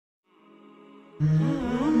যাদের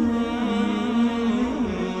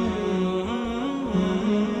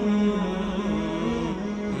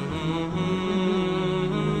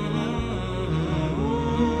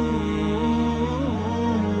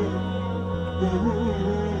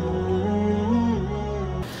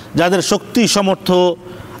শক্তি সামর্থ্য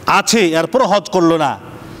আছে এরপর হজ করলো না,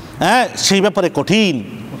 হ্যাঁ, সেই ব্যাপারে কঠিন।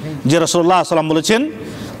 যে রাসূলুল্লাহ সাল্লাল্লাহু আলাইহি ওয়াসাল্লাম বলেছেন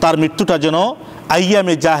তার মৃত্যুটা যেন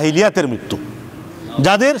আইয়ামে জাহিলিয়াতের মৃত্যু।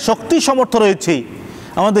 যাদের শক্তি সামর্থ্য রয়েছে,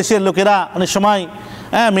 আমাদের দেশের লোকেরা অনেক সময়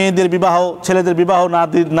মেয়েদের বিবাহ, ছেলেদের বিবাহ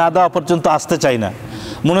না দেওয়া পর্যন্ত আসতে চায় না।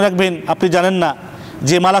 মনে রাখবেন, আপনি জানেন না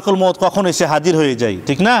যে মালাকুল মউত কখন এসে হাজির হয়ে যায়,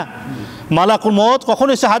 ঠিক না? মালাকুল মউত কখন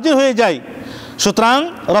এসে হাজির হয়ে যায়। সুতরাং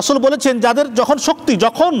রাসূল বলেছেন যাদের যখন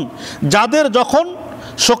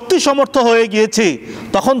শক্তি সামর্থ্য হয়ে গিয়েছে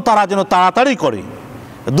তখন তারা যেন তাড়াতাড়ি করে,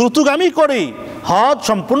 দ্রুতগামী করে হজ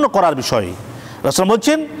সম্পূর্ণ করার বিষয়ে। রাসূল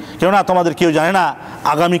বলছেন কেননা তোমাদের কেউ জানে না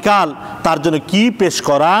আগামীকাল তার জন্য কি পেশ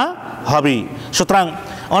করা হবে। সুতরাং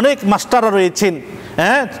অনেক মাস্টাররা রয়েছেন,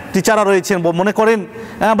 টিচাররা রয়েছেন, মনে করেন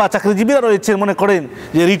বা চাকরিজীবীরা রয়েছেন, মনে করেন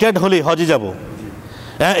যে রিটায়ার্ড হলে হজে যাব।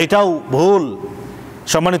 এটাও ভুল।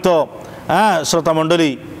 সম্মানিত শ্রোতা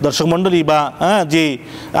মণ্ডলী, দর্শক মণ্ডলী, বা যে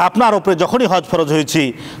আপনার উপরে যখনই হজ ফরজ হয়েছে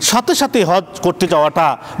সাথে সাথে হজ করতে যাওয়াটা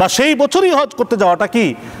বা সেই বছরই হজ করতে যাওয়াটা কি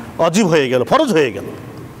ওয়াজিব হয়ে গেল, ফরজ হয়ে গেল।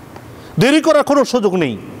 দেরি করার কোনো সুযোগ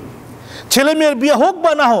নেই। ছেলে মেয়ের বিয়ে হোক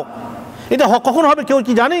বা না হোক, এটা কখন হবে কেউ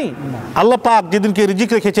কি জানে? আল্লাহ পাক যেদিনকে রিজিক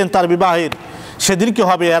রেখেছেন তার বিবাহের, সেদিনকে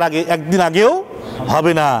হবে, এর আগে একদিন আগেও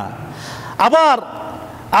হবে না। আবার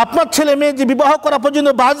আপনার ছেলে মেয়ে যে বিবাহ করা পর্যন্ত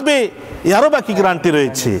বাঁচবে এরও বাকি গ্যারান্টি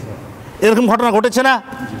রয়েছে। এরকম ঘটনা ঘটেছে না?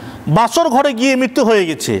 বাসর ঘরে গিয়ে মৃত্যু হয়ে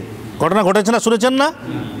গেছে, ঘটনা ঘটেছে না? শুনেছেন না?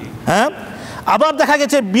 হ্যাঁ। আবার দেখা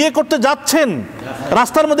গেছে বিয়ে করতে যাচ্ছেন,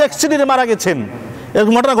 রাস্তার মধ্যে অ্যাক্সিডেন্টে মারা গেছেন,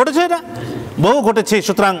 এরকম ঘটনা ঘটেছে না? বহু ঘটেছে।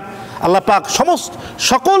 সুতরাং আল্লাহ পাক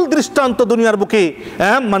সকল দৃষ্টান্ত দুনিয়ার বুকে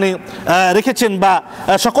রেখেছেন বা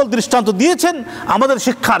সকল দৃষ্টান্ত দিয়েছেন আমাদের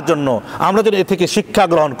শিক্ষার জন্য। আমরা যেন এ থেকে শিক্ষা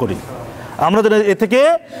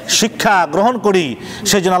গ্রহণ করি,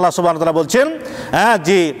 সেই জন্য আল্লাহ সুবহানাহু ওয়া তাআলা বলছেন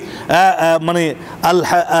যে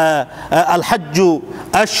আল হাজ্জু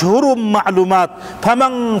আশহুরুম মা'লুমাত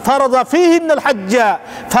ফামান ফারাদা ফীহিন্নাল হাজ্জা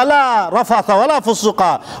ফালা রাফাসা ওয়ালা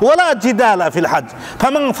ফুসুকা ওয়ালা জিদালা ফিল হজ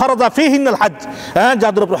ফামান ফারাদা ফীহিন্নাল হজ।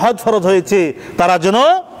 যাদের উপর হজ ফরজ হয়েছে তারা যেন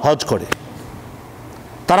হজ করে,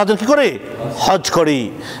 তারা যেন কি করে? হজ করে।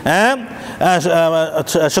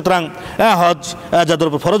 সুতরাং হজ যাদের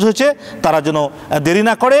উপর ফরজ হয়েছে তারা যেন দেরি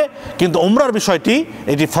না করে। কিন্তু উমরার বিষয়টি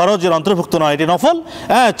এটি ফরজের অন্তর্ভুক্ত নয়, এটি নফল,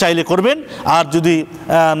 চাইলে করবেন। আর যদি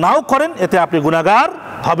নাও করেন এতে আপনি গুনাহগার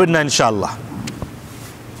হবেন না ইনশাআল্লাহ।